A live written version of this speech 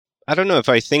I don't know if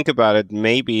I think about it,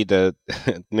 maybe the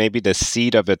maybe the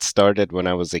seed of it started when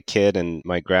I was a kid and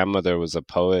my grandmother was a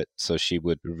poet, so she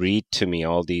would read to me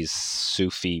all these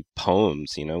Sufi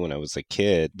poems, when I was a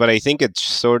kid. But I think it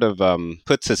sort of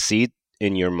puts a seed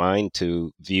in your mind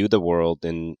to view the world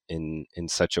in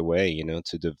such a way,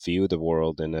 view the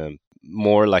world in a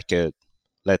more like a,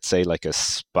 let's say, like a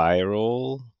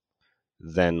spiral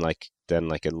than like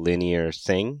a linear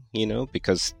thing,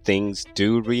 because things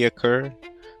do reoccur.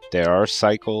 There are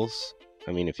cycles.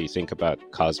 I mean, if you think about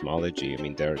cosmology, I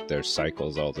mean, there's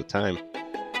cycles all the time.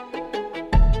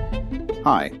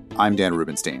 Hi, I'm Dan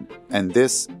Rubenstein, and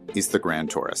this is The Grand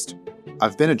Tourist.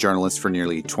 I've been a journalist for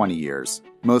nearly 20 years,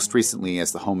 most recently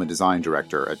as the home and design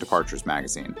director at Departures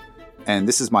magazine. And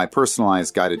this is my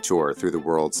personalized guided tour through the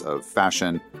worlds of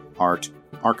fashion, art,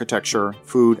 architecture,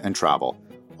 food, and travel,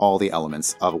 all the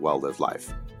elements of a well-lived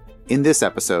life. In this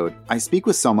episode, I speak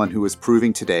with someone who is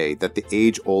proving today that the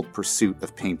age-old pursuit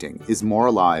of painting is more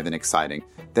alive and exciting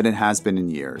than it has been in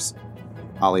years.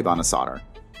 Ali Banisadr.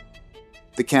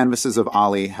 The canvases of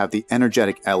Ali have the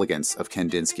energetic elegance of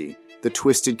Kandinsky, the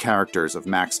twisted characters of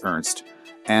Max Ernst,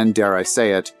 and, dare I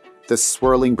say it, the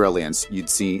swirling brilliance you'd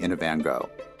see in a Van Gogh.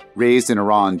 Raised in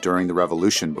Iran during the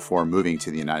revolution before moving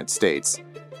to the United States,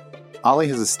 Ali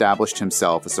has established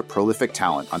himself as a prolific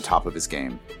talent on top of his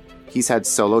game. He's had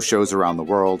solo shows around the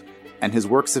world, and his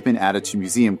works have been added to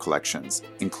museum collections,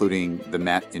 including the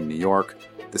Met in New York,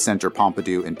 the Centre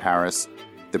Pompidou in Paris,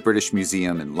 the British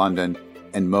Museum in London,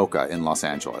 and MoCA in Los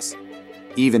Angeles.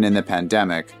 Even in the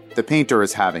pandemic, the painter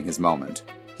is having his moment.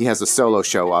 He has a solo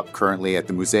show up currently at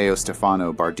the Museo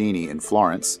Stefano Bardini in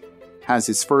Florence, has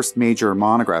his first major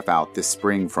monograph out this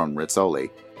spring from Rizzoli,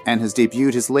 and has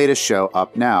debuted his latest show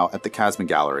up now at the Casman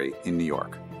Gallery in New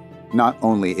York. Not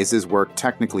only is his work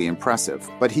technically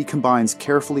impressive, but he combines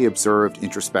carefully observed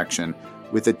introspection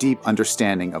with a deep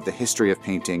understanding of the history of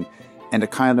painting and a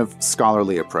kind of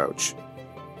scholarly approach.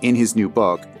 In his new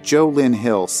book, Joe Lynn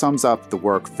Hill sums up the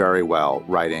work very well,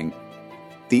 writing,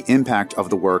 "The impact of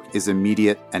the work is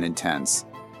immediate and intense,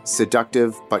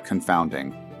 seductive but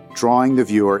confounding, drawing the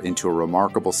viewer into a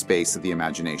remarkable space of the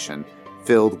imagination,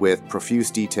 filled with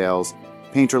profuse details,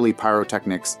 painterly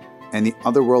pyrotechnics, and the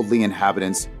otherworldly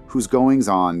inhabitants whose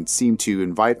goings-on seem to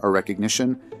invite our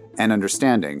recognition and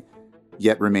understanding,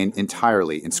 yet remain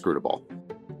entirely inscrutable."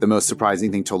 The most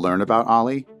surprising thing to learn about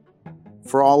Ali?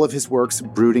 For all of his work's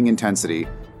brooding intensity,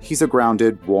 he's a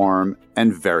grounded, warm,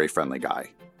 and very friendly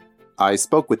guy. I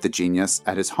spoke with the genius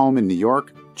at his home in New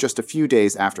York just a few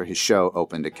days after his show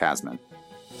opened at Casman.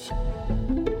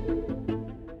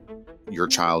 Your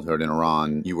childhood in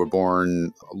Iran, you were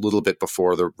born a little bit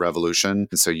before the revolution,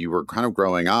 and so you were kind of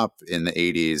growing up in the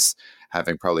 80s,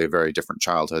 having probably a very different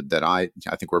childhood that I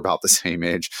think we're about the same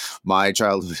age. My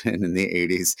childhood in the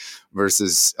 80s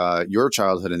versus your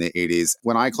childhood in the 80s.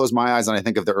 When I close my eyes and I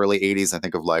think of the early 80s, I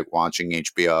think of like watching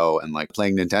HBO and like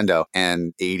playing Nintendo,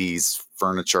 and 80s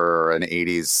furniture and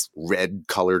 80s red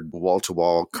colored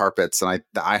wall-to-wall carpets. And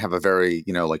I have a very,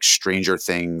 like Stranger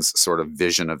Things sort of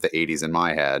vision of the 80s in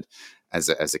my head as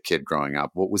a kid growing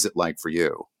up. What was it like for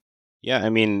you? Yeah, I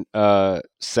mean, I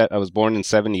was born in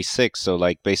 '76, so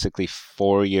like basically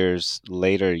 4 years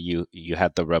later, you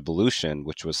had the revolution,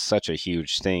 which was such a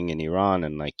huge thing in Iran,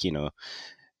 and like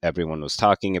everyone was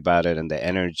talking about it, and the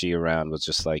energy around was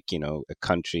just like a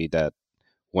country that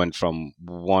went from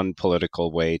one political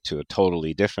way to a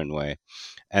totally different way,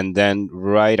 and then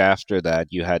right after that,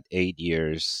 you had 8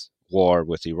 years war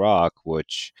with Iraq,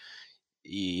 which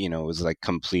was like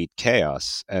complete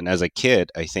chaos. And as a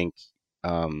kid, I think.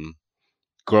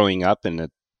 Growing up in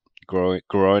it,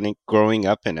 growing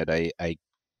up in it, I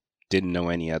didn't know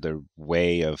any other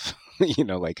way of,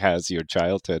 like how's your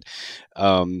childhood?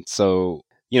 So,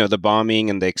 the bombing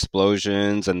and the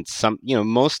explosions and some,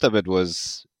 most of it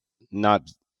was not,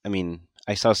 I mean,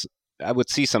 I would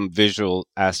see some visual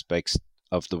aspects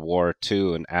of the war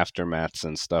too and aftermaths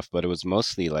and stuff, but it was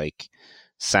mostly like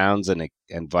sounds and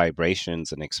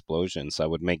vibrations and explosions. I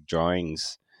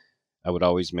would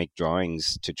always make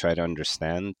drawings to try to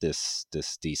understand these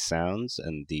sounds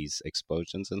and these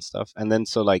explosions and stuff. And then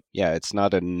so like yeah, it's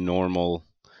not a normal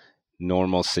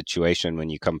situation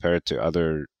when you compare it to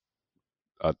others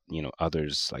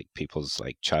like people's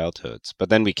like childhoods. But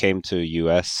then we came to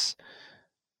US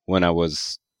when I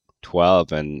was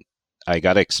 12, and I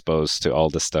got exposed to all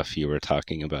the stuff you were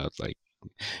talking about, like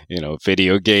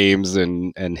video games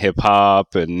and hip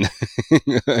hop and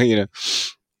you know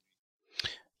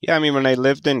Yeah, I mean, when I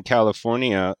lived in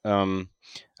California,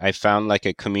 I found like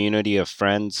a community of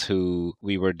friends who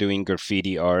we were doing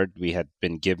graffiti art. We had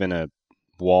been given a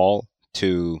wall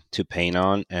to paint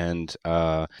on. And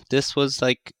this was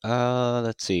like,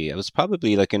 let's see, I was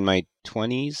probably like in my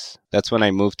 20s. That's when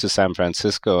I moved to San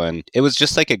Francisco, and it was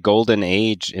just like a golden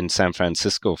age in San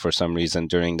Francisco for some reason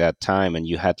during that time. And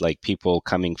you had like people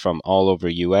coming from all over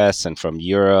US and from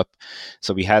Europe.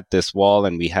 So we had this wall,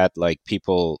 and we had like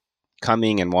people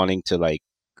coming and wanting to like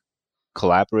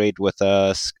collaborate with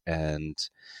us. And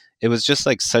it was just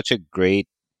like such a great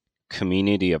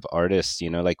community of artists.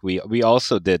 Like we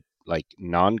also did like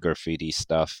non-graffiti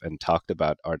stuff and talked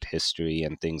about art history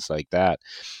and things like that.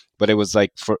 But it was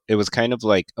kind of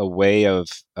like a way of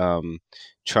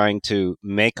trying to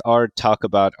make art, talk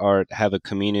about art, have a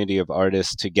community of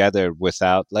artists together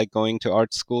without like going to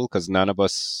art school, because none of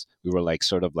us, we were like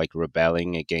sort of like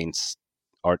rebelling against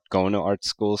art, going to art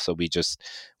school. So we just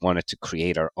wanted to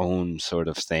create our own sort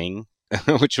of thing.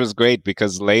 Which was great,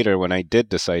 because later when I did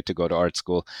decide to go to art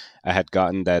school, I had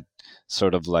gotten that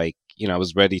sort of like, I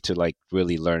was ready to like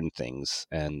really learn things,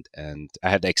 and I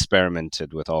had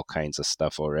experimented with all kinds of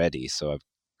stuff already. So I've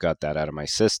got that out of my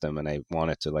system, and I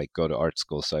wanted to like go to art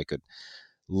school so I could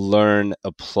learn,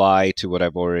 apply to what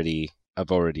I've already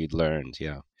learned.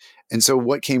 Yeah. And so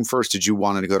what came first? Did you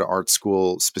want to go to art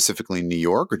school specifically in New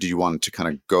York, or did you want to kind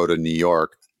of go to New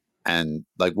York? And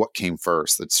like, what came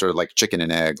first? It's sort of like chicken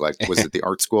and egg. Like, was it the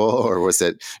art school or was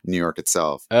it New York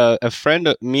itself?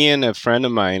 Me and a friend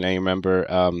of mine, I remember,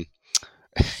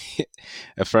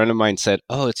 a friend of mine said,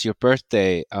 "Oh, it's your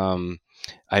birthday.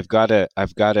 I've got a,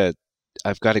 I've got a,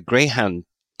 I've got a Greyhound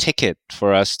ticket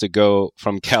for us to go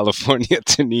from California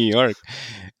to New York."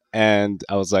 And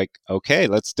I was like, "Okay,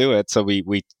 let's do it." So we,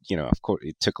 of course,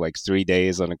 it took like 3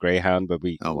 days on a Greyhound, but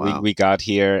we Oh, we wow. we got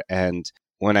here, and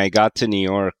when I got to New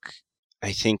York,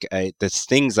 I think the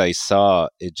things I saw,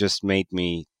 it just made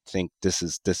me think, this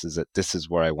is it. This is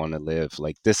where I want to live.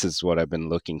 Like, this is what I've been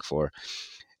looking for.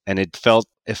 And it felt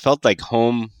like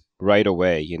home right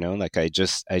away. Like I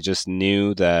just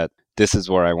knew that this is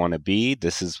where I want to be.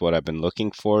 This is what I've been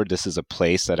looking for. This is a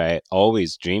place that I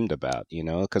always dreamed about,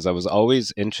 because I was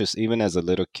always interested, even as a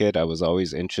little kid, I was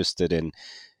always interested in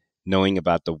knowing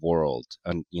about the world,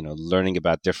 and learning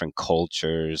about different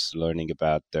cultures, learning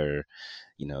about their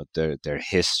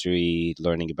history,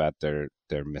 learning about their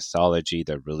mythology,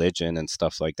 their religion, and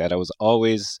stuff like that. I was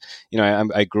always,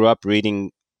 I grew up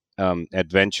reading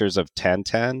Adventures of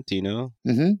Tintin. Do you know?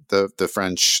 The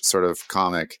French sort of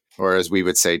comic, or as we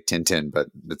would say, Tintin, but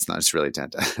it's not. It's really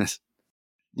Tintin.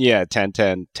 Yeah,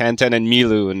 Tintin and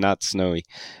Milou, and not Snowy.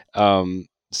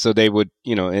 So they would,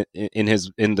 in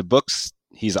the books,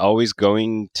 he's always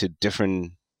going to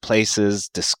different places,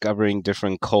 discovering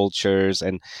different cultures,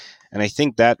 and I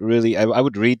think that really, I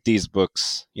would read these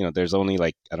books. There's only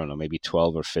like, I don't know, maybe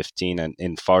 12 or 15, and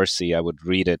in Farsi, I would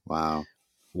read it Wow.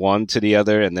 one to the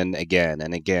other, and then again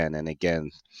and again and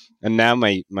again. And now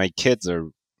my kids are,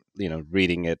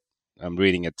 reading it. I'm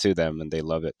reading it to them, and they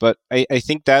love it. But I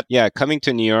think that, yeah, coming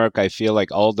to New York, I feel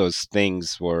like all those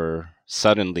things were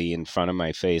suddenly in front of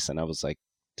my face, and I was like,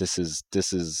 this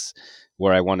is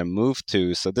where I want to move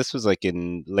to. So this was like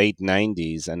in late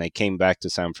 90s, and I came back to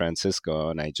San Francisco,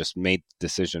 and I just made the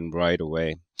decision right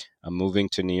away. I'm moving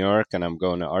to New York, and I'm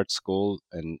going to art school,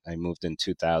 and I moved in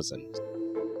 2000.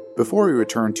 Before we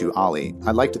return to Ali,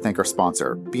 I'd like to thank our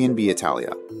sponsor, B&B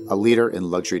Italia, a leader in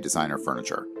luxury designer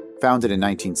furniture. Founded in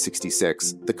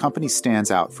 1966, the company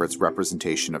stands out for its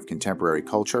representation of contemporary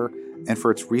culture and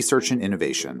for its research and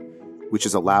innovation, which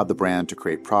has allowed the brand to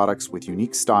create products with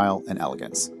unique style and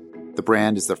elegance. The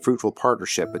brand is the fruitful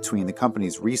partnership between the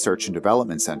company's Research and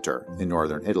Development Center in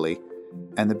northern Italy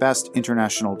and the best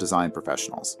international design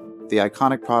professionals. The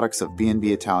iconic products of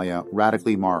B&B Italia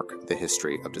radically mark the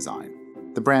history of design.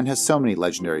 The brand has so many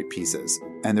legendary pieces,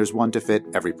 and there's one to fit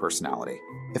every personality.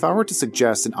 If I were to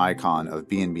suggest an icon of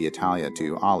B&B Italia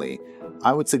to Ali,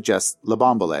 I would suggest La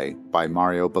Bombole by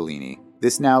Mario Bellini.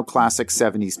 This now classic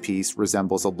 70s piece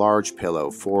resembles a large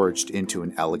pillow forged into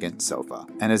an elegant sofa.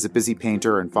 And as a busy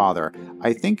painter and father,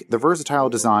 I think the versatile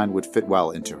design would fit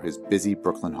well into his busy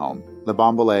Brooklyn home. La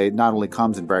Bombole not only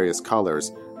comes in various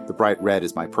colors, the bright red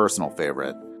is my personal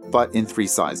favorite, but in 3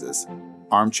 sizes: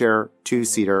 armchair,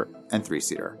 2-seater, and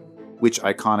 3-seater. Which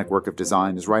iconic work of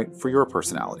design is right for your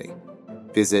personality?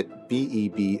 Visit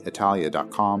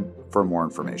bebitalia.com for more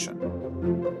information.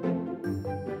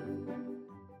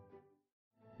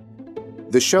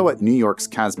 The show at New York's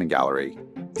Kasman Gallery,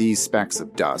 These Specks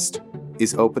of Dust,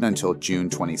 is open until June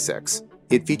 26.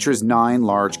 It features 9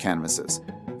 large canvases,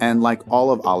 and like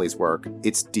all of Ali's work,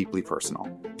 it's deeply personal.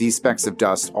 These Specks of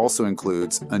Dust also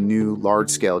includes a new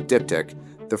large-scale diptych,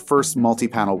 the first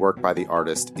multi-panel work by the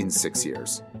artist in 6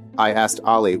 years. I asked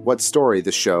Ali what story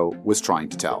the show was trying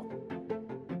to tell.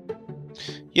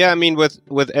 Yeah, I mean,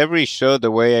 with every show,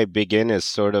 the way I begin is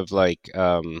sort of like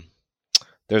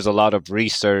there's a lot of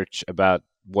research about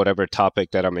whatever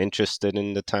topic that I'm interested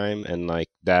in the time, and like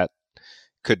that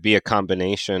could be a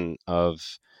combination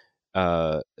of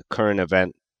uh, current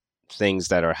event things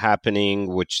that are happening,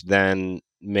 which then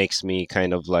makes me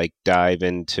kind of like dive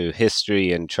into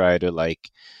history and try to like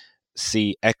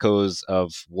see echoes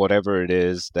of whatever it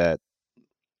is that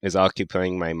is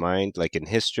occupying my mind, like in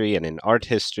history and in art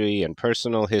history and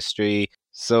personal history.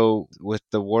 So with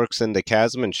the works in the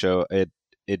Casman show,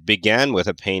 it began with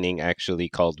a painting actually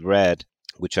called Red,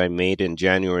 which I made in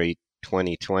January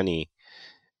 2020.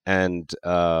 And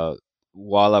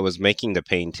while I was making the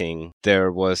painting,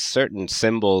 there was certain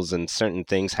symbols and certain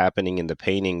things happening in the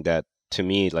painting that, to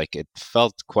me, like it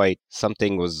felt quite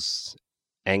something was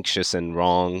anxious and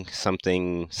wrong.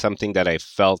 Something that I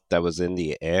felt that was in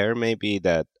the air. Maybe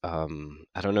that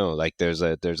I don't know. Like there's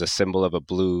a symbol of a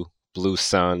blue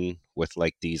sun with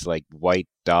like these like white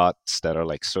dots that are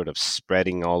like sort of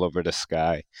spreading all over the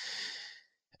sky,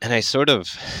 and I sort of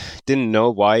didn't know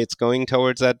why it's going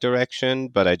towards that direction,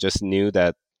 but I just knew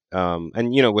that.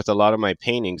 And with a lot of my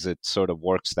paintings, it sort of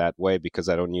works that way because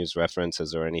I don't use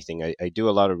references or anything. I do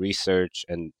a lot of research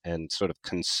and sort of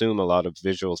consume a lot of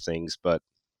visual things, but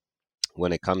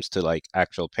when it comes to like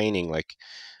actual painting, like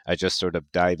I just sort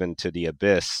of dive into the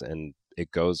abyss and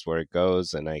it goes where it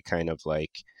goes, and I kind of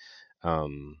like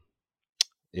um,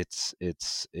 it's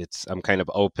I'm kind of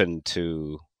open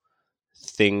to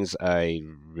things I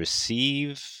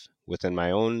receive within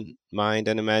my own mind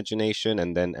and imagination,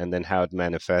 and then how it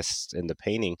manifests in the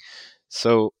painting.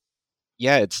 So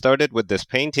yeah, it started with this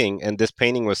painting, and this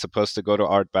painting was supposed to go to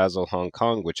Art Basel Hong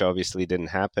Kong, which obviously didn't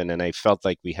happen, and I felt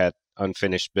like we had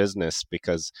unfinished business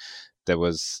because there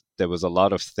was a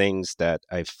lot of things that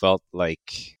I felt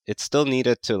like it still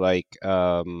needed to like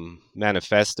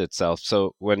manifest itself.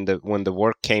 So when the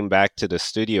work came back to the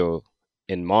studio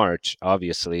in March,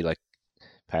 obviously like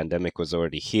pandemic was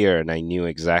already here, and I knew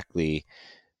exactly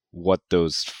what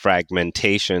those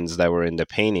fragmentations that were in the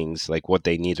paintings, like what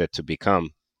they needed to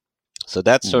become. So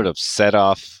that sort Mhm. of set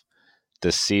off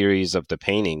the series of the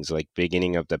paintings, like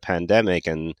beginning of the pandemic,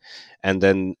 and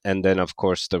then of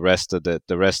course the rest of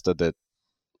the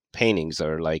paintings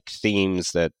are like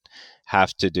themes that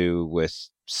have to do with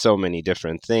so many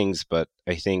different things, but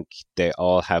I think they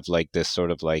all have like this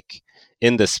sort of like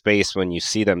in the space when you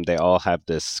see them, they all have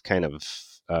this kind of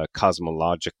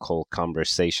cosmological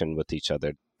conversation with each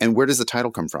other. And where does the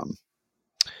title come from?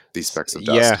 These specks of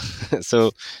Yeah, dust.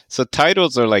 so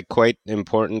titles are like quite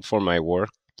important for my work.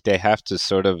 They have to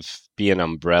sort of be an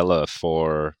umbrella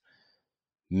for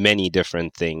many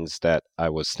different things that I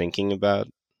was thinking about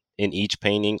in each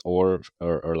painting, or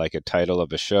like a title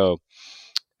of a show.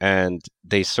 And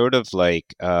they sort of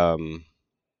like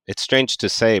it's strange to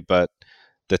say, but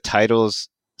the titles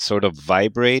sort of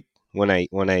vibrate when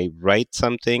I write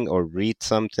something or read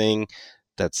something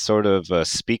that sort of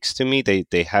speaks to me.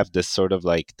 They have this sort of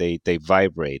like they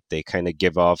vibrate. They kind of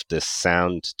give off this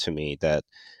sound to me that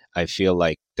I feel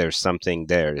like there's something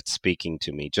there. It's speaking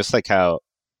to me, just like how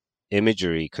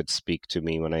imagery could speak to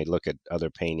me when I look at other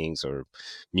paintings or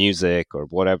music or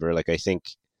whatever. Like I think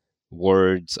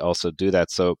words also do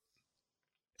that. So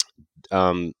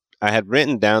um, I had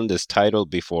written down this title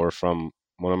before from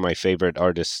one of my favorite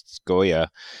artists, Goya,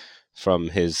 from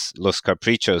his Los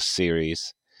Caprichos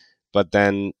series. But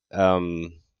then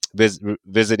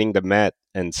visiting the Met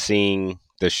and seeing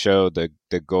the show, the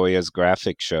Goya's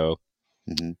graphic show,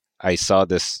 Hmm. I saw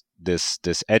this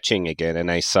etching again,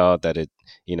 and I saw that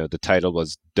the title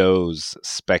was "Those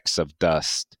Specks of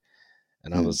Dust,"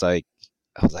 and Hmm. I was like,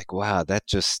 wow, that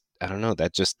just I don't know,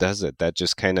 that just does it. That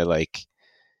just kind of like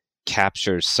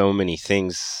captures so many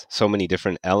things, so many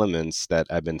different elements that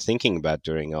I've been thinking about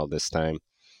during all this time.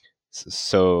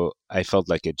 So I felt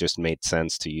like it just made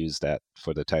sense to use that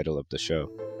for the title of the show.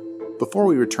 Before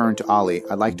we return to Ali,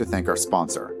 I'd like to thank our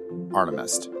sponsor,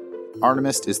 Artemist.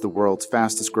 Artemist is the world's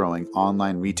fastest growing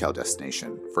online retail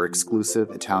destination for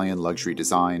exclusive Italian luxury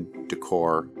design,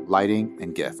 decor, lighting,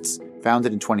 and gifts.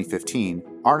 Founded in 2015,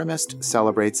 Artemist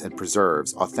celebrates and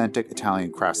preserves authentic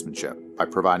Italian craftsmanship by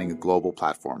providing a global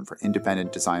platform for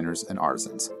independent designers and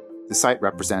artisans. The site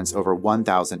represents over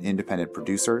 1,000 independent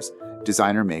producers,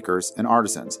 designer makers, and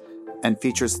artisans, and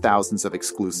features thousands of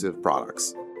exclusive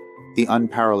products. The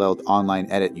unparalleled online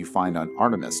edit you find on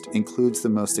Artemist includes the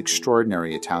most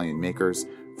extraordinary Italian makers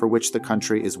for which the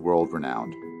country is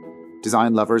world-renowned.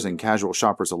 Design lovers and casual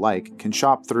shoppers alike can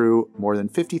shop through more than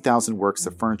 50,000 works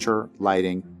of furniture,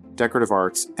 lighting, decorative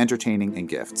arts, entertaining, and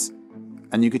gifts.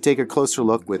 And you could take a closer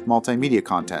look with multimedia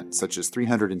content such as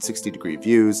 360-degree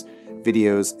views,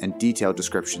 videos, and detailed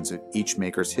descriptions of each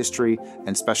maker's history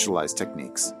and specialized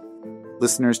techniques.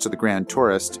 Listeners to The Grand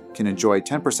Tourist can enjoy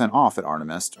 10% off at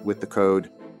Artemist with the code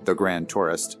The Grand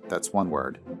Tourist, that's one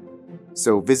word.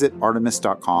 So visit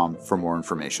artemist.com for more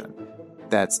information.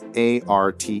 That's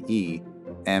ARTEMEST.com.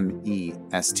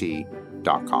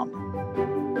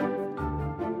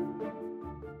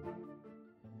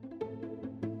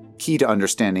 Key to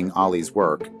understanding Ali's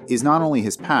work is not only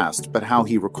his past, but how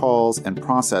he recalls and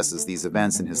processes these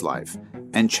events in his life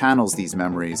and channels these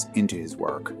memories into his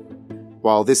work.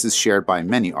 While this is shared by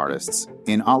many artists,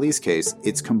 in Ali's case,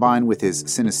 it's combined with his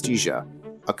synesthesia,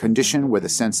 a condition where the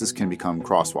senses can become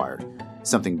crosswired.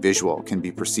 Something visual can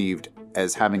be perceived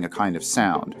as having a kind of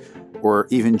sound, or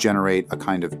even generate a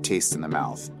kind of taste in the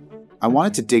mouth. I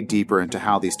wanted to dig deeper into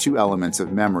how these two elements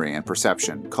of memory and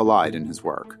perception collide in his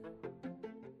work.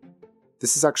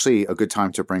 This is actually a good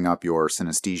time to bring up your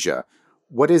synesthesia.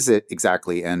 What is it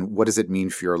exactly, and what does it mean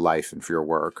for your life and for your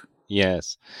work?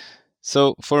 Yes.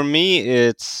 So for me,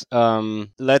 it's,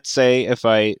 let's say if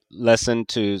I listen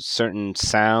to certain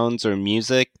sounds or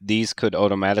music, these could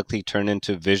automatically turn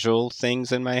into visual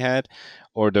things in my head,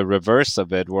 or the reverse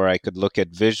of it, where I could look at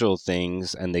visual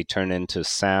things and they turn into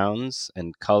sounds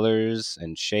and colors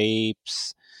and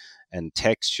shapes and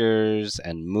textures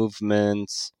and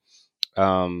movements.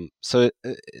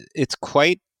 It's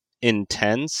quite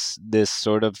intense, this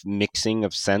sort of mixing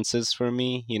of senses for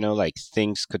me. Like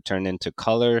things could turn into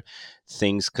color,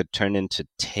 things could turn into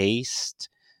taste.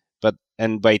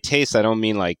 And by taste, I don't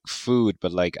mean like food,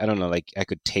 but like, I don't know, like I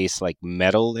could taste like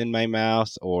metal in my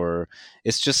mouth, or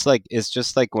it's just like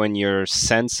when your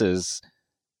senses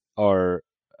are,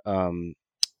 um,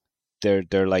 they're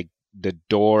like the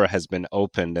door has been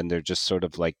opened and they're just sort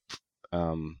of like,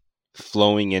 um,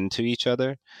 flowing into each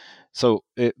other. But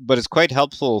it's quite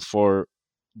helpful for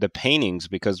the paintings,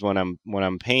 because when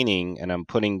I'm painting and I'm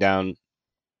putting down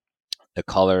a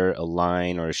color, a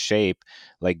line, or a shape,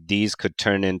 like these could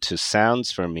turn into sounds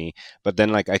for me. But then,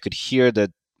 like I could hear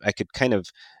that, I could kind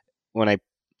of, when I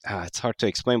it's hard to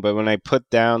explain, but when I put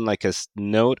down like a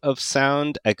note of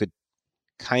sound, I could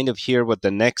kind of hear what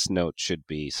the next note should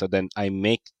be. So then I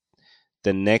make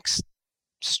the next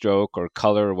stroke or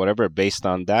color or whatever based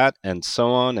on that, and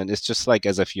so on. And it's just like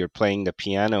as if you're playing the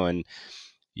piano and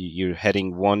you're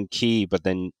heading one key, but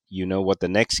then you know what the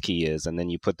next key is, and then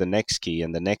you put the next key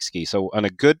and the next key. So on a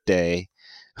good day,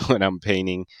 when I'm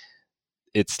painting,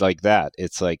 it's like that.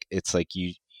 It's like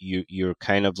you're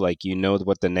kind of like,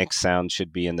 what the next sound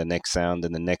should be, and the next sound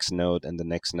and the next note and the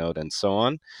next note and so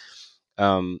on.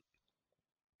 um,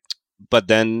 but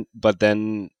then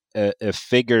a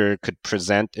figure could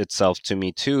present itself to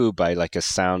me too, by like a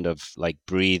sound of like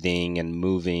breathing and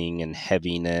moving and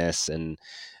heaviness and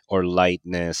or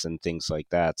lightness and things like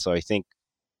that. So I think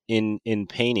in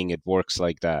painting it works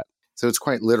like that. So it's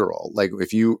quite literal. Like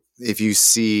if you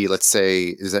see, let's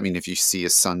say, does that mean if you see a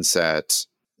sunset,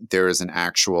 there is an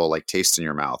actual like taste in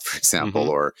your mouth, for example, Hmm.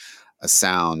 or a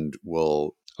sound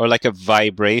will. Or like a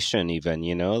vibration even,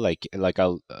 like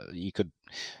I'll you could,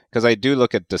 because I do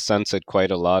look at the sunset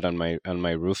quite a lot on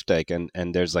my roof deck, and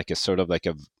there's like a sort of like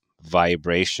a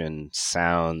vibration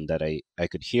sound that I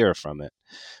could hear from it.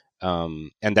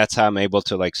 And that's how I'm able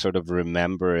to like sort of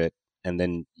remember it, and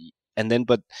then and then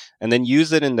but and then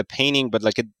use it in the painting. But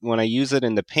like when I use it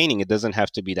in the painting, it doesn't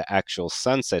have to be the actual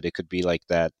sunset. It could be like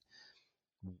that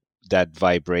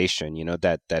vibration,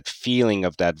 that feeling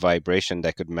of that vibration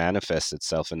that could manifest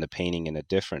itself in the painting in a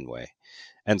different way.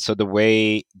 And so the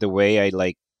way I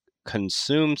like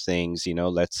consume things,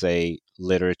 let's say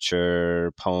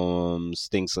literature, poems,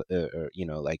 things,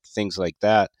 like things like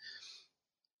that.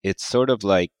 It's sort of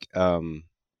like,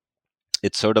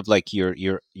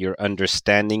 you're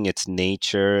understanding its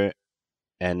nature,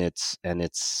 and it's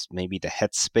maybe the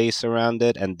headspace around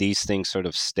it, and these things sort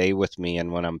of stay with me.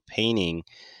 And when I'm painting,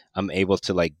 I'm able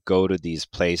to like go to these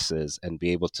places and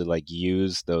be able to like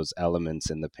use those elements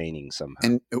in the painting somehow.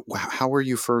 And how were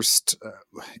you first?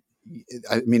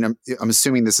 I mean, I'm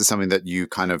assuming this is something that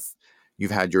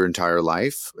you've had your entire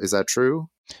life. Is that true?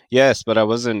 Yes, but I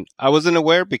wasn't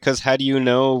aware, because how do you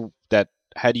know that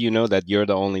you're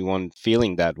the only one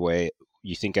feeling that way?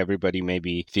 You think everybody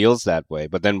maybe feels that way,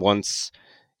 but then once,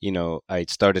 I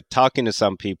started talking to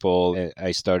some people,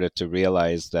 I started to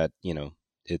realize that,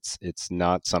 it's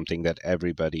not something that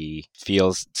everybody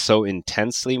feels so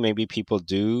intensely. Maybe people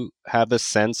do have a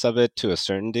sense of it to a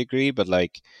certain degree, but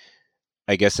like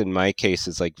I guess in my case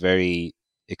it's like it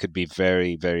could be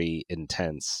very, very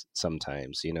intense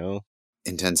sometimes.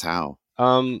 Intense how?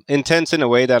 Intense in a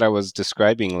way that I was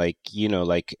describing, like,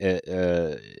 like,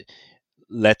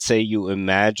 let's say you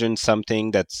imagine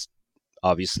something that's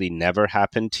obviously never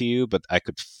happened to you, but I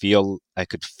could feel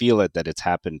it that it's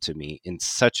happened to me in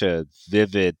such a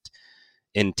vivid,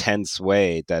 intense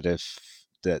way that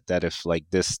if like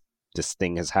this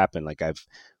thing has happened, like I've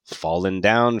fallen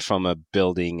down from a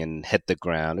building and hit the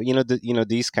ground,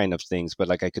 these kind of things, but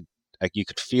like you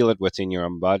could feel it within your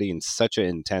own body in such an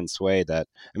intense way that,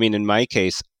 I mean, in my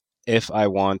case, if I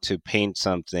want to paint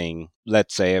something,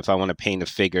 let's say if I want to paint a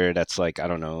figure that's like, I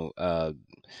don't know,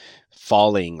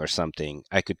 falling or something,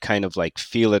 I could kind of like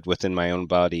feel it within my own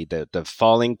body, the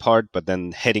falling part, but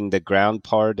then hitting the ground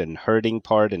part and hurting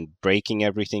part and breaking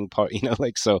everything part,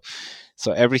 like, so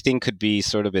everything could be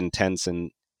sort of intense in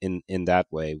that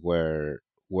way, where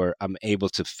I'm able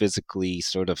to physically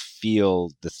sort of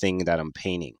feel the thing that I'm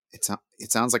painting.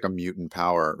 It sounds like a mutant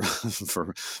power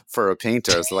for a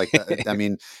painter. So like that, I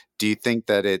mean, do you think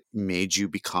that it made you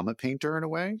become a painter in a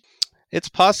way? It's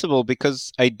possible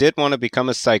because I did want to become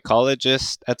a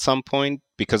psychologist at some point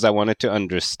because I wanted to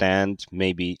understand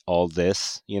maybe all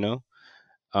this.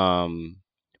 Um,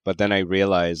 but then I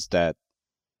realized that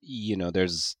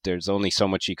there's only so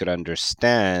much you could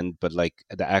understand, but like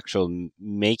the actual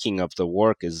making of the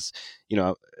work is, you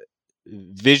know,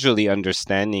 visually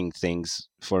understanding things.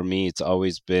 For me, it's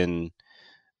always been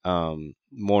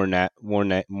more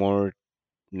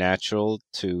natural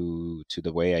to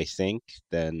the way I think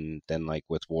than like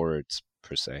with words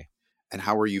per se. And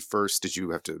how were you first? Did you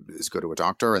have to just go to a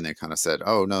doctor and they kind of said,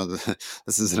 "Oh no,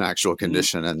 this is an actual N-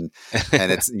 condition, and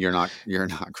it's you're not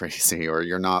crazy, or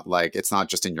you're not like it's not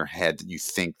just in your head that you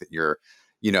think that you're,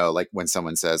 like when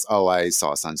someone says, "Oh, I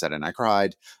saw a sunset and I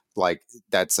cried," like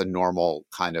that's a normal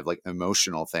kind of like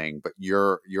emotional thing, but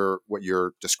you're what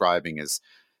you're describing is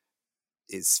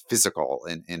physical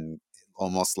and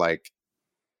almost like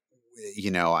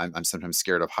I'm sometimes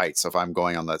scared of heights. So if I'm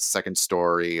going on the second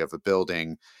story of a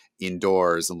building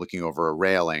indoors and looking over a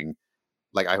railing,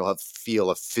 like I will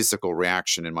feel a physical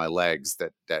reaction in my legs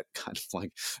that kind of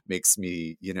like makes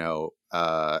me,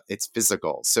 it's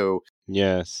physical. So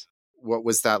yes. what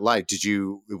was that like?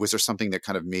 Was there something that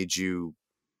kind of made you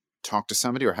talk to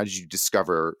somebody, or how did you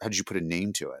put a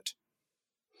name to it?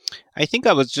 I think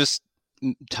I was just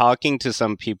talking to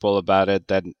some people about it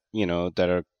that, that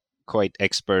are quite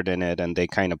expert in it, and they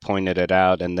kind of pointed it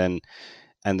out, and then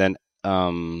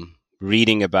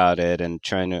reading about it and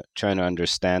trying to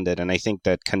understand it. And I think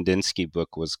that Kandinsky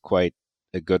book was quite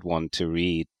a good one to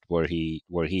read, where he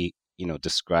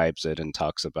describes it and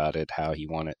talks about it, how he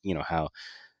wanted, how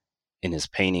in his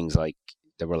paintings, like,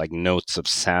 there were like notes of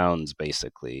sounds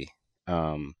basically.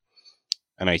 um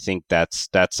and I think that's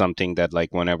something that,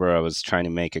 like, whenever I was trying to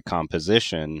make a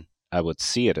composition, I would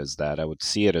see it as that. I would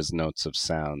see it as notes of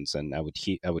sounds, and I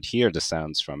would hear the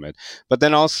sounds from it. But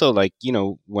then also, like,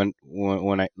 when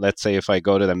I, let's say, if I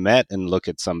go to the Met and look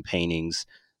at some paintings,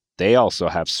 they also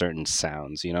have certain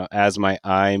sounds. As my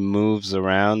eye moves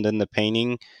around in the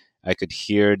painting, I could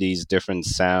hear these different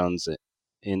sounds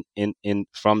in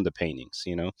from the paintings.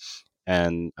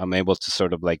 And I'm able to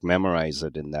sort of like memorize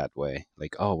it in that way.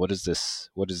 Like, oh, what is this?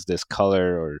 What is this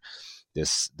color, or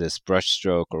this brush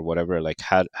stroke, or whatever? Like,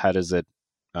 how does it?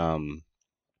 Um,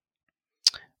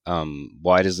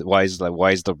 why is the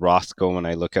Rothko, when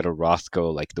I look at a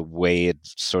Rothko, like the way it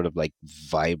sort of like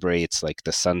vibrates like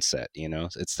the sunset?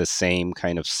 It's the same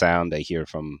kind of sound I hear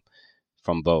from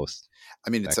both. I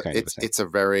mean, That kind of a thing. it's a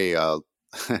very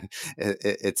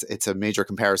it's a major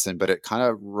comparison, but it kind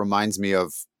of reminds me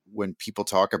of when people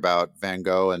talk about Van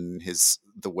Gogh and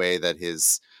the way that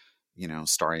his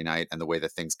Starry Night, and the way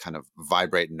that things kind of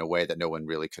vibrate in a way that no one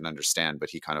really can understand,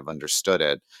 but he kind of understood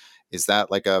it. Is that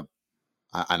like and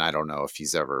I don't know if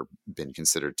he's ever been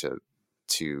considered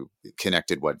to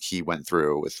connected what he went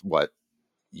through with what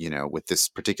with this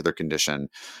particular condition.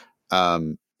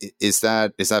 Is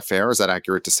that fair? Is that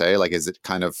accurate to say? Like, is it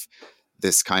kind of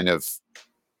this kind of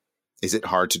is it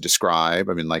hard to describe?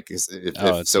 I mean, like, if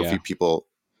Oh, so yeah. few people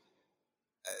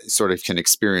sort of can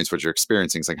experience what you're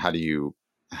experiencing, it's like how do you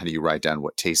write down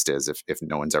what taste is if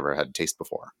no one's ever had taste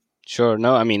before? Sure.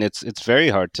 No, I mean, it's very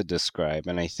hard to describe,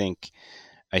 and I think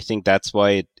that's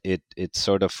why it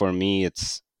sort of, for me,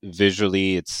 it's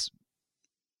visually, it's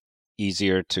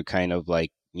easier to kind of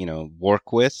like,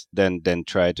 work with than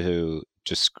try to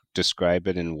just describe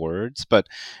it in words. But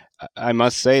I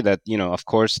must say that, of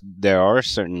course, there are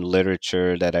certain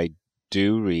literature that I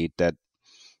do read that,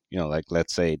 like,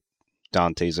 let's say,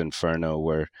 Dante's Inferno,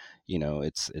 where,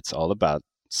 it's all about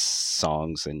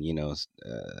songs and I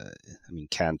mean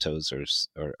cantos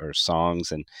or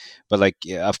songs, and but like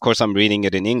yeah, of course I'm reading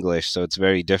it in English, so it's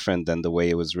very different than the way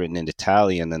it was written in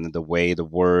Italian and the way the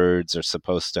words are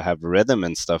supposed to have rhythm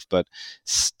and stuff. But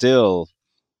still,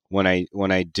 when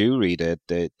I do read it,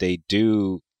 they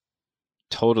do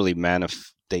totally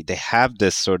they have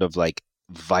this sort of like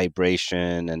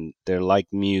vibration, and they're like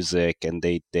music, and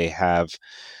they have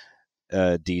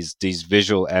these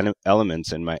visual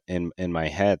elements in my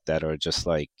head that are just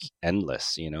like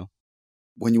endless, you know.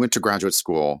 When you went to graduate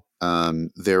school,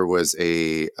 there was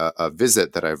a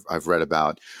visit that I've read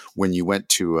about when you went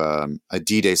to a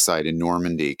D-Day site in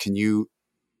Normandy. Can you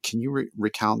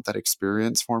recount that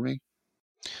experience for me?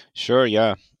 Sure,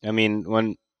 yeah. I mean,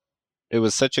 when it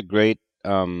was such a great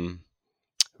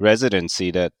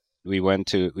residency that we went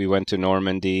to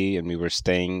Normandy, and we were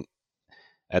staying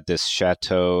at this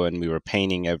chateau, and we were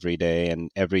painting every day,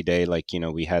 and every day, like,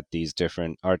 we had these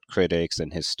different art critics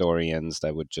and historians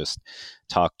that would just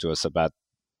talk to us about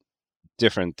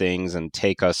different things and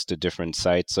take us to different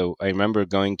sites. So I remember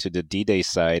going to the D-Day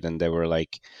site, and they were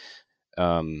like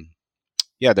um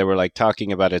yeah, they were like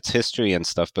talking about its history and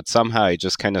stuff, but somehow I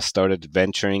just kind of started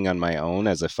venturing on my own,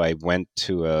 as if I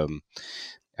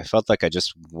felt like I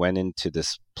just went into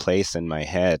this place in my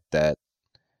head that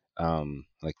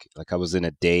like I was in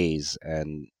a daze,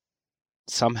 and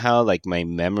somehow like my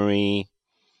memory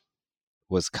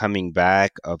was coming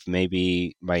back of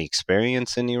maybe my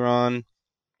experience in Iran,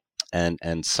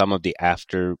 and some of the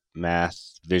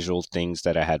aftermath visual things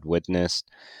that I had witnessed.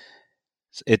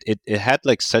 It had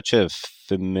like such a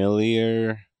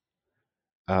familiar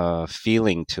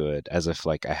feeling to it, as if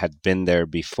like I had been there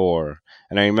before.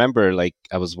 And I remember like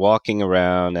I was walking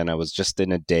around, and I was just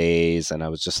in a daze, and I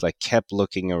was just like kept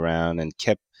looking around and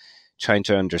kept trying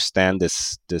to understand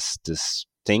this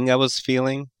thing I was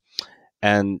feeling.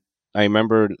 And I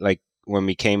remember like when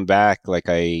we came back, like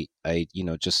I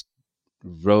just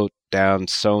wrote down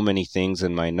so many things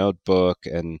in my notebook,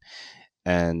 and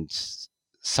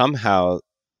somehow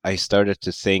I started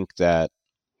to think that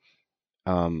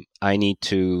I need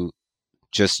to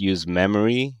just use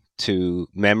memory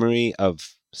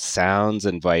of sounds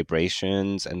and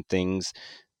vibrations and things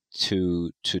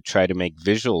to try to make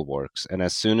visual works. And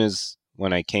as soon as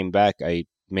when I came back, I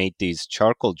made these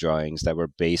charcoal drawings that were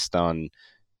based on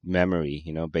memory,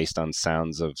 based on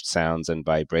sounds and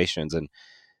vibrations. And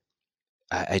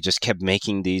I just kept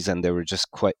making these, and they were just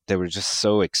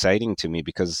so exciting to me,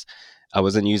 because I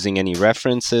wasn't using any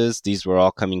references. These were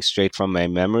all coming straight from my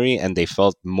memory, and they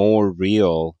felt more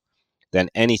real than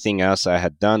anything else I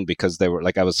had done, because they were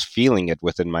like I was feeling it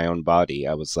within my own body.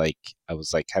 I was like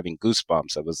having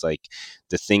goosebumps. I was like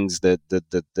the things that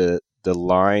the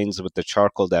lines with the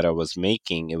charcoal that I was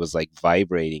making, it was like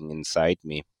vibrating inside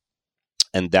me.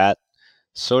 And that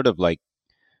sort of like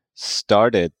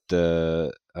started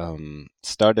the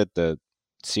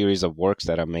series of works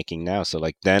that I'm making now. So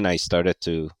like then I started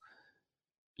to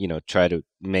try to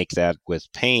make that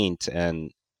with paint,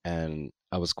 and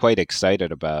I was quite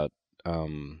excited about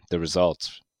the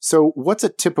results. So, what's a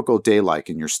typical day like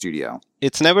in your studio?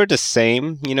 It's never the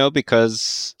same,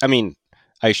 because I mean,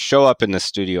 I show up in the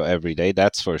studio every day,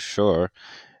 that's for sure.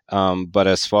 But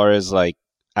as far as like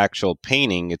actual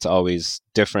painting, it's always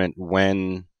different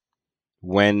when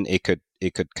it could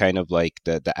kind of like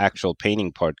the actual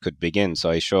painting part could begin. So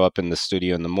I show up in the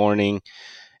studio in the morning,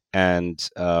 and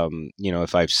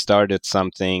if I've started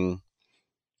something,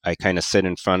 I kind of sit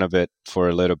in front of it for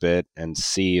a little bit and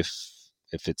see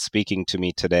if it's speaking to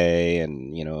me today,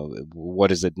 and what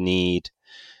does it need.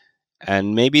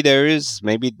 And maybe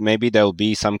there'll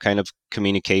be some kind of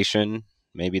communication.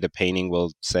 Maybe the painting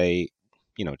will say,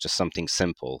 just something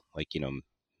simple, like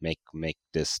make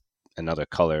this another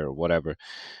color or whatever,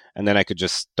 and then I could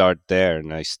just start there,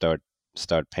 and I start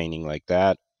painting like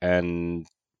that. And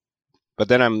but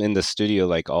then I'm in the studio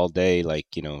like all day, like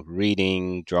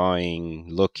reading, drawing,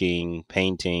 looking,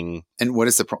 painting. And what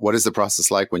is the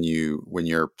process like when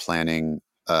you're planning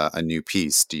a new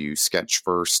piece? Do you sketch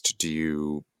first? Do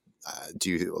you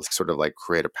sort of like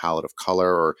create a palette of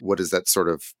color, or what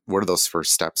are those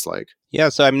first steps like? Yeah,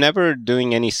 so I'm never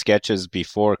doing any sketches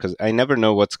before, because I never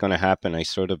know what's going to happen. I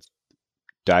sort of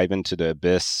dive into the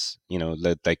abyss,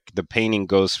 like the painting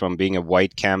goes from being a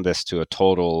white canvas to a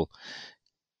total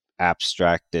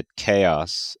abstracted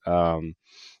chaos.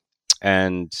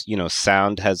 And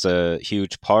sound has a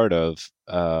huge part of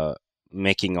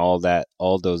making all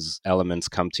those elements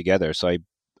come together. So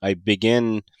I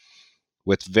begin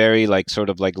with very like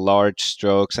sort of like large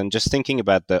strokes, and just thinking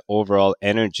about the overall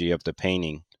energy of the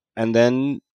painting. And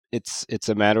then it's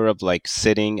a matter of like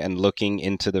sitting and looking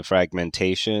into the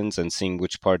fragmentations and seeing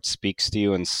which part speaks to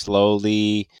you, and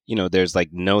slowly, there's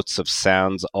like notes of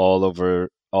sounds all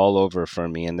over for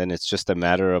me, and then it's just a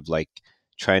matter of like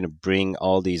trying to bring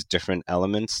all these different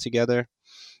elements together,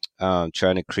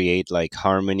 trying to create like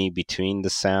harmony between the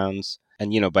sounds.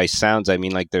 And by sounds I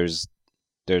mean like there's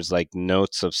like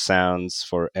notes of sounds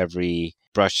for every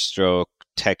brush stroke,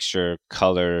 texture,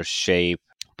 color, shape.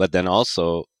 But then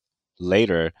also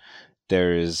later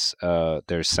there's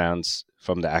sounds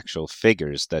from the actual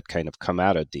figures that kind of come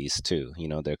out of these too.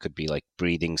 There could be like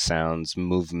breathing sounds,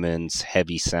 movements,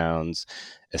 heavy sounds,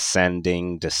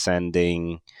 ascending,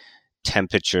 descending,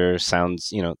 temperature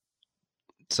sounds.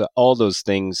 So all those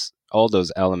things, all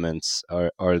those elements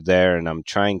are there, and I'm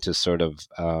trying to sort of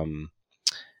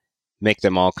make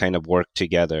them all kind of work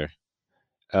together.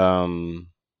 Um,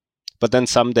 but then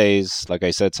some days, like I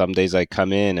said, some days I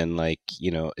come in and like,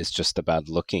 it's just about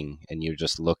looking, and you're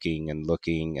just looking and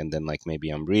looking. And then like maybe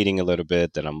I'm reading a little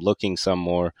bit, then I'm looking some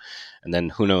more. And then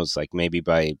who knows, like maybe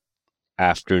by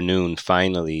afternoon,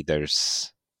 finally,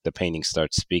 the painting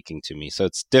starts speaking to me. So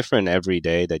it's different every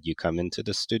day that you come into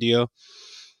the studio.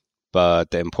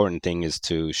 But the important thing is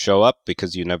to show up,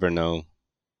 because you never know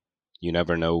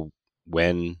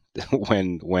when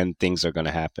when things are going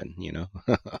to happen.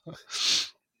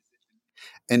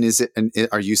 And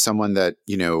are you someone that,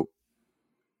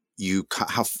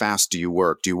 how fast do you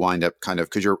work? Do you wind up kind of,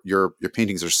 because your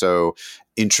paintings are so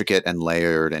intricate and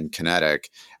layered and kinetic,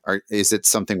 is it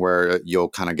something where you'll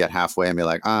kind of get halfway and be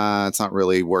like, it's not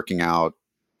really working out,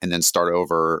 and then start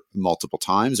over multiple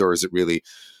times? Or is it really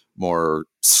more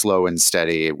slow and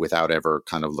steady without ever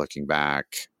kind of looking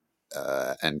back,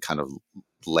 and kind of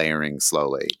layering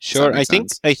slowly? Does that Sure. make I think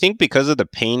sense? I think because of the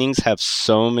paintings have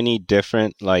so many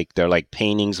different, like they're like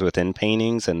paintings within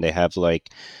paintings, and they have like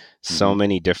so Hmm.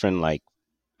 many different like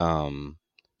um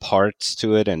parts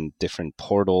to it, and different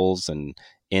portals and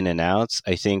in and outs.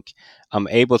 I think I'm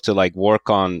able to like work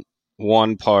on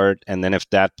one part, and then if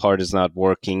that part is not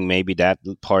working, maybe that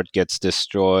part gets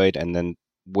destroyed, and then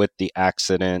with the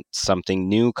accident something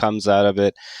new comes out of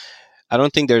it. I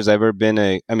don't think there's ever been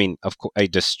I mean, of course, I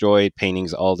destroy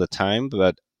paintings all the time,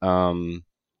 but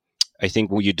I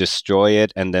think when you destroy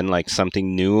it and then like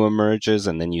something new emerges,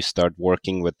 and then you start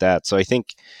working with that. So I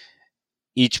think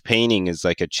each painting is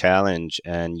like a challenge,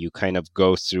 and you kind of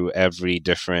go through every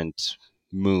different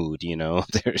mood.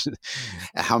 There's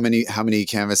How many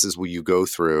canvases will you go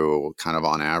through kind of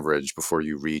on average before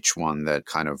you reach one that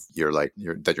kind of you're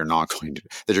not going to,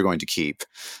 that you're going to keep,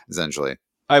 essentially?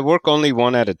 I work only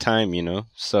one at a time.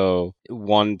 So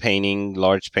one painting,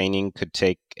 large painting, could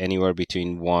take anywhere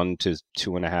between 1 to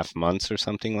 2.5 months or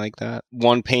something like that.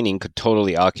 One painting could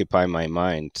totally occupy my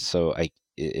mind. So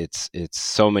it's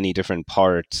so many different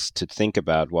parts to think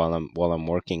about while I'm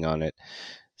working on it.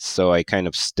 So I kind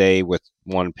of stay with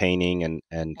one painting,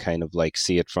 and kind of like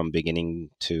see it from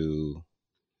beginning to,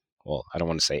 well, I don't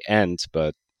want to say end,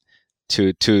 but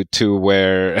to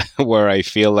where where I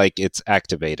feel like it's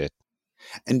activated.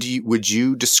 And would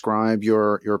you describe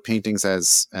your paintings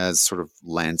as sort of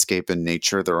landscape in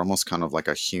nature? They're almost kind of like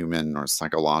a human or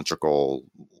psychological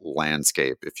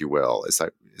landscape, if you will. Is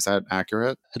that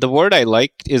accurate? The word I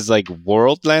like is like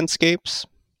world landscapes.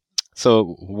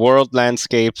 So world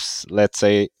landscapes, let's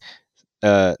say,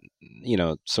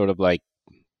 sort of like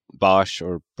Bosch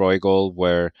or Bruegel,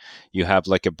 where you have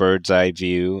like a bird's eye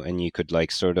view, and you could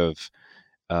like sort of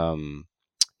um,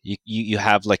 you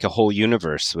have like a whole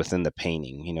universe within the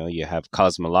painting. You have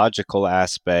cosmological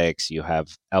aspects, you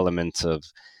have elements of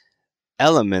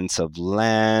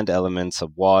land, elements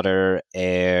of water,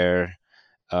 air,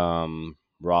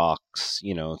 rocks,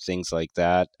 things like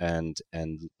that, and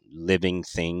living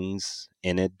things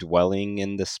in it, dwelling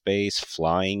in the space,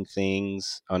 flying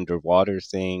things, underwater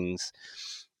things.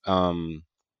 Um,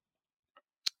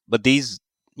 but these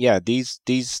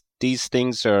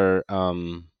things are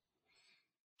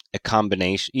a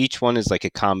combination. Each one is like a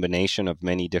combination of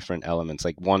many different elements.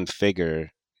 Like one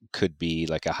figure could be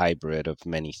like a hybrid of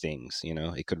many things.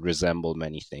 It could resemble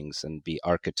many things and be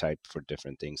archetype for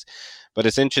different things. But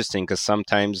it's interesting because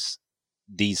sometimes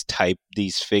these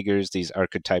figures, these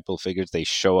archetypal figures, they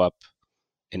show up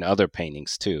in other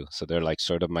paintings too. So they're like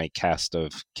sort of my cast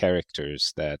of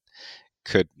characters that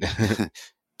could.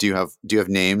 Do you have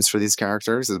names for these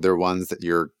characters? Are there ones that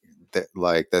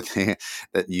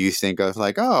that you think of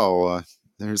like, oh,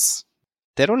 there's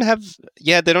They don't have,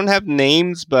 yeah, they don't have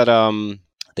names, but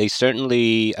they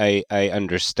certainly, I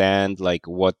understand like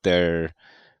what their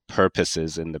purpose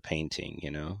is in the painting.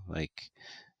 Like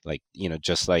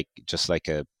just like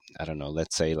a, I don't know,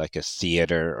 let's say like a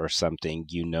theater or something.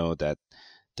 That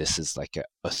this is like a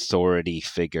authority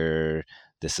figure,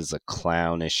 this is a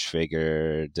clownish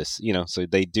figure, this, so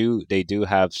they do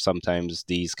have sometimes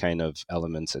these kind of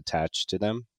elements attached to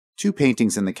them. Two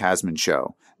paintings in the Casman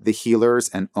show, The Healers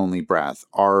and Only Breath,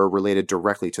 are related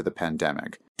directly to the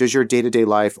pandemic. Does your day-to-day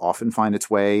life often find its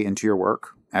way into your work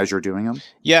as you're doing them?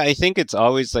 Yeah, I think it's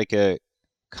always like a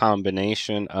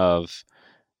combination of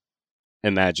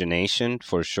imagination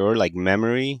for sure, like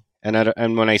memory.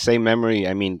 And when I say memory,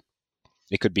 I mean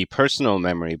it could be personal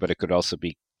memory, but it could also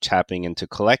be tapping into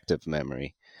collective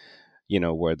memory,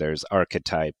 where there's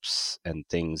archetypes and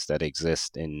things that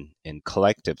exist in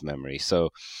collective memory. So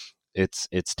it's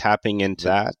tapping into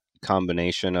that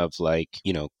combination of, like,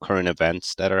 current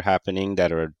events that are happening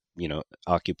that are,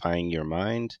 occupying your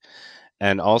mind,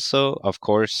 and also, of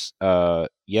course,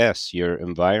 yes, your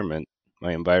environment,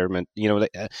 my environment.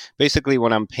 Like, basically,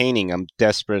 when I'm painting, I'm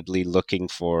desperately looking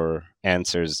for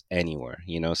answers anywhere.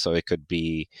 So it could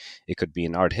be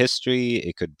in art history,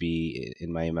 it could be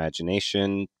in my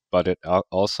imagination, but it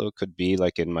also could be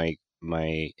like in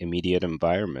my immediate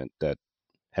environment that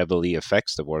heavily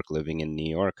affects the work. Living in New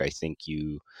York, I think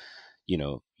you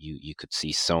could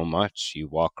see so much. You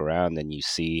walk around and you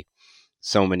see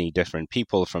so many different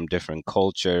people from different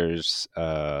cultures,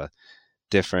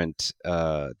 different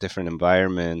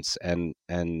environments, and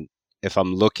if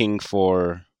I'm looking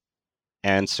for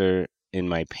answer in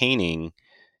my painting,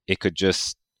 it could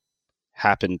just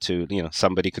happen to,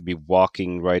 somebody could be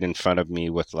walking right in front of me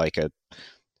with like a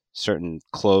certain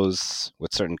clothes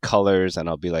with certain colors, and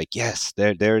I'll be like, yes,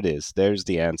 there it is, there's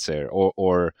the answer.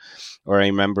 Or I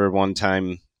remember one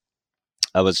time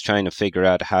I was trying to figure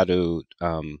out how to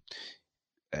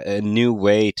a new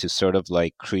way to sort of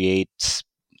like create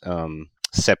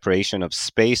separation of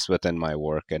space within my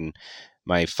work. And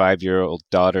my 5-year-old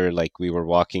daughter, like, we were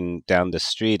walking down the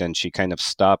street and she kind of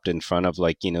stopped in front of,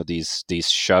 like, these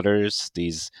shutters,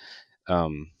 these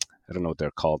I don't know what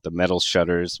they're called, the metal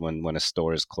shutters when a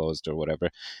store is closed or whatever.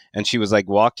 And she was like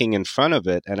walking in front of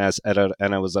it, and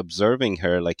and I was observing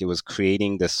her, like it was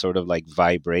creating this sort of like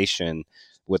vibration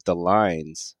with the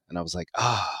lines, and I was like,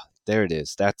 there it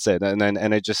is, that's it.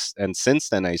 And since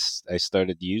then I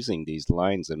started using these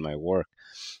lines in my work.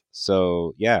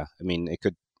 So yeah, I mean, it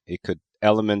could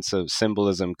elements of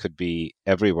symbolism could be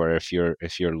everywhere. If you're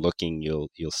looking,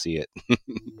 you'll see it.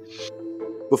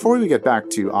 Before we get back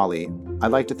to Ali,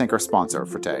 I'd like to thank our sponsor,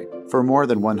 Frette. For more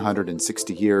than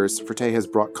 160 years, Frette has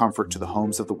brought comfort to the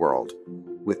homes of the world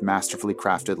with masterfully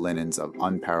crafted linens of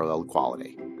unparalleled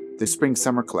quality. The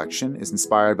spring-summer collection is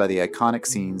inspired by the iconic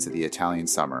scenes of the Italian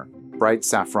summer. Bright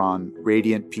saffron,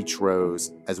 radiant peach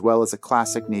rose, as well as a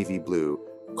classic navy blue,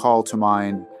 call to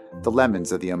mind the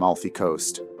lemons of the Amalfi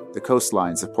Coast, the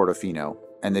coastlines of Portofino,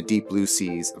 and the deep blue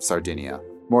seas of Sardinia.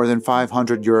 More than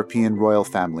 500 European royal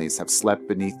families have slept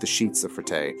beneath the sheets of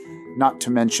Frette, not to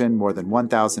mention more than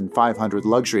 1,500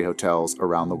 luxury hotels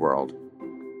around the world.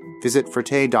 Visit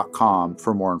Frette.com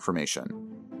for more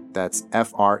information. That's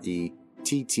FRETTE.com.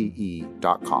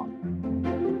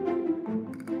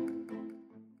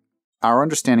 Our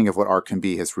understanding of what art can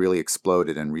be has really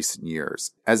exploded in recent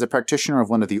years. As a practitioner of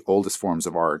one of the oldest forms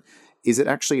of art, is it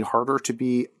actually harder to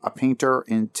be a painter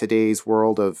in today's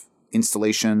world of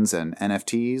installations and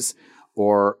NFTs,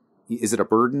 or is it a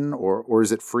burden, or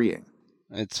is it freeing?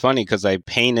 It's funny because I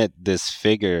painted this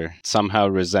figure somehow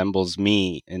resembles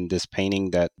me in this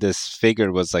painting. That this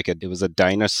figure was like it was a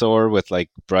dinosaur with like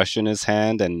brush in his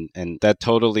hand, and that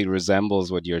totally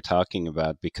resembles what you're talking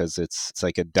about, because it's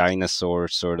like a dinosaur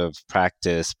sort of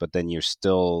practice, but then you're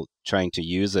still trying to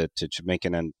use it to make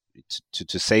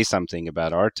to say something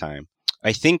about our time.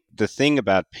 I think the thing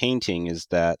about painting is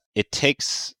that it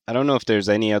takes, I don't know if there's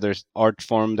any other art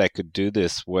form that could do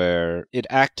this, where it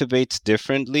activates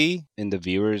differently in the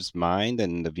viewer's mind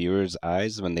and the viewer's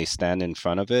eyes when they stand in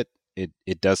front of it.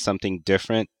 It does something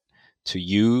different to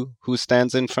you who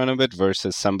stands in front of it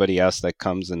versus somebody else that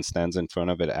comes and stands in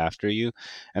front of it after you.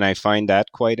 And I find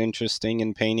that quite interesting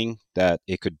in painting, that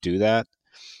it could do that.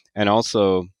 And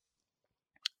also,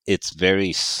 it's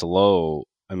very slow.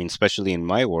 I mean, especially in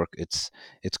my work, it's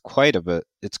quite of a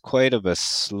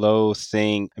slow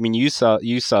thing. I mean, you saw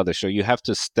the show. You have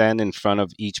to stand in front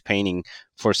of each painting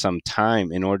for some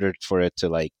time in order for it to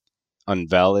like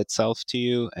unveil itself to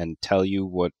you and tell you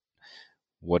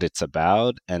what it's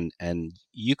about. And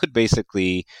you could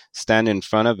basically stand in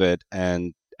front of it,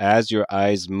 and as your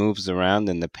eyes moves around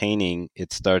in the painting,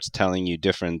 it starts telling you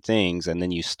different things, and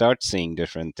then you start seeing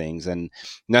different things, and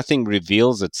nothing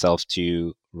reveals itself to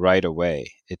you right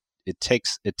away. It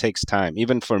takes time,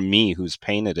 even for me who's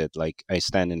painted it. Like, I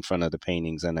stand in front of the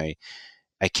paintings and I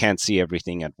can't see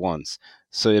everything at once.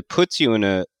 So it puts you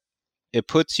it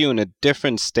puts you in a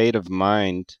different state of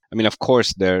mind. I mean, of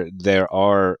course, there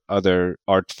are other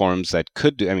art forms that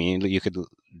could do. I mean, you could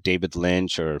David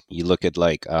Lynch, or you look at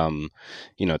like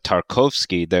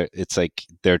Tarkovsky. It's like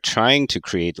they're trying to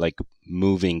create like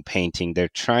moving painting. They're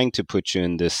trying to put you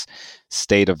in this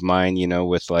state of mind,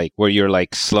 with like where you're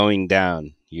like slowing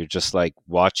down. You're just like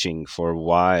watching for a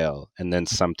while, and then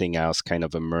something else kind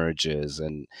of emerges.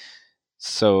 And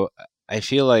so I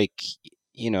feel like,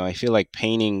 I feel like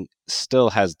painting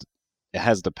still has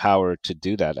the power to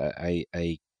do that.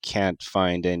 I can't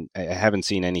find, and I haven't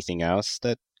seen anything else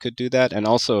that could do that. And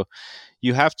also,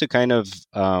 you have to kind of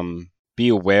be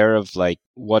aware of like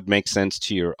what makes sense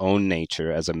to your own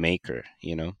nature as a maker.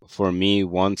 For me,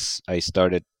 once I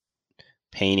started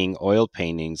painting oil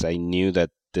paintings, I knew that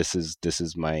this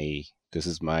is my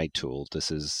tool.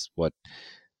 This is what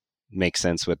makes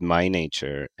sense with my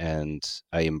nature, and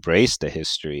I embrace the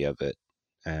history of it,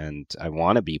 and I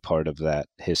want to be part of that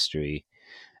history.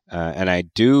 And I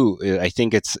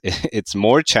think it's it's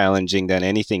more challenging than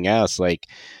anything else. Like,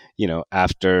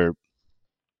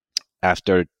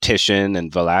 after Titian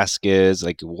and Velasquez,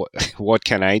 like what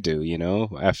can I do?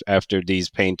 After these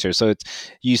painters, so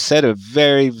you set a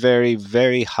very, very,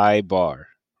 very high bar,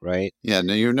 right? Yeah,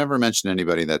 no, you've never mentioned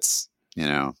anybody that's,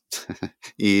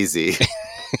 easy.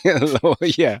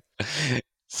 Yeah.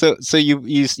 So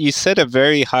you set a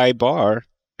very high bar,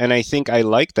 and I think I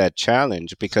like that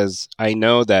challenge, because I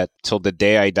know that till the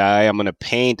day I die, I'm going to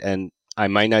paint, and I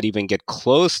might not even get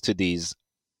close to these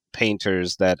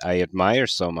painters that I admire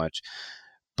so much.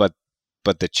 But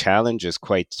the challenge is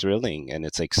quite thrilling, and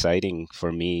it's exciting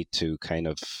for me to kind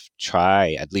of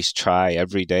at least try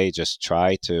every day, just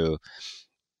try to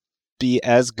be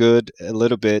as good a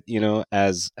little bit,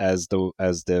 as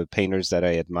the painters that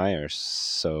I admire.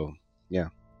 So, yeah.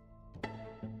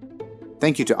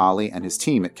 Thank you to Ali and his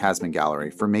team at Casman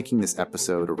Gallery for making this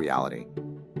episode a reality.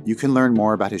 You can learn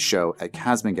more about his show at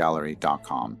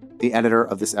casmangallery.com. The editor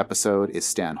of this episode is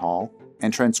Stan Hall,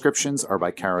 and transcriptions are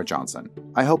by Kara Johnson.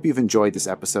 I hope you've enjoyed this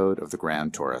episode of The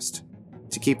Grand Tourist.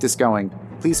 To keep this going,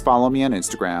 please follow me on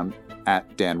Instagram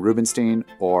at Dan Rubenstein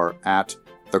or at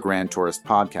The Grand Tourist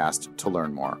Podcast to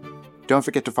learn more. Don't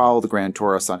forget to follow The Grand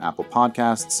Tourist on Apple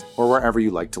Podcasts or wherever you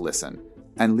like to listen,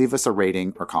 and leave us a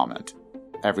rating or comment.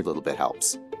 Every little bit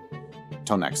helps.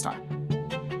 Till next time.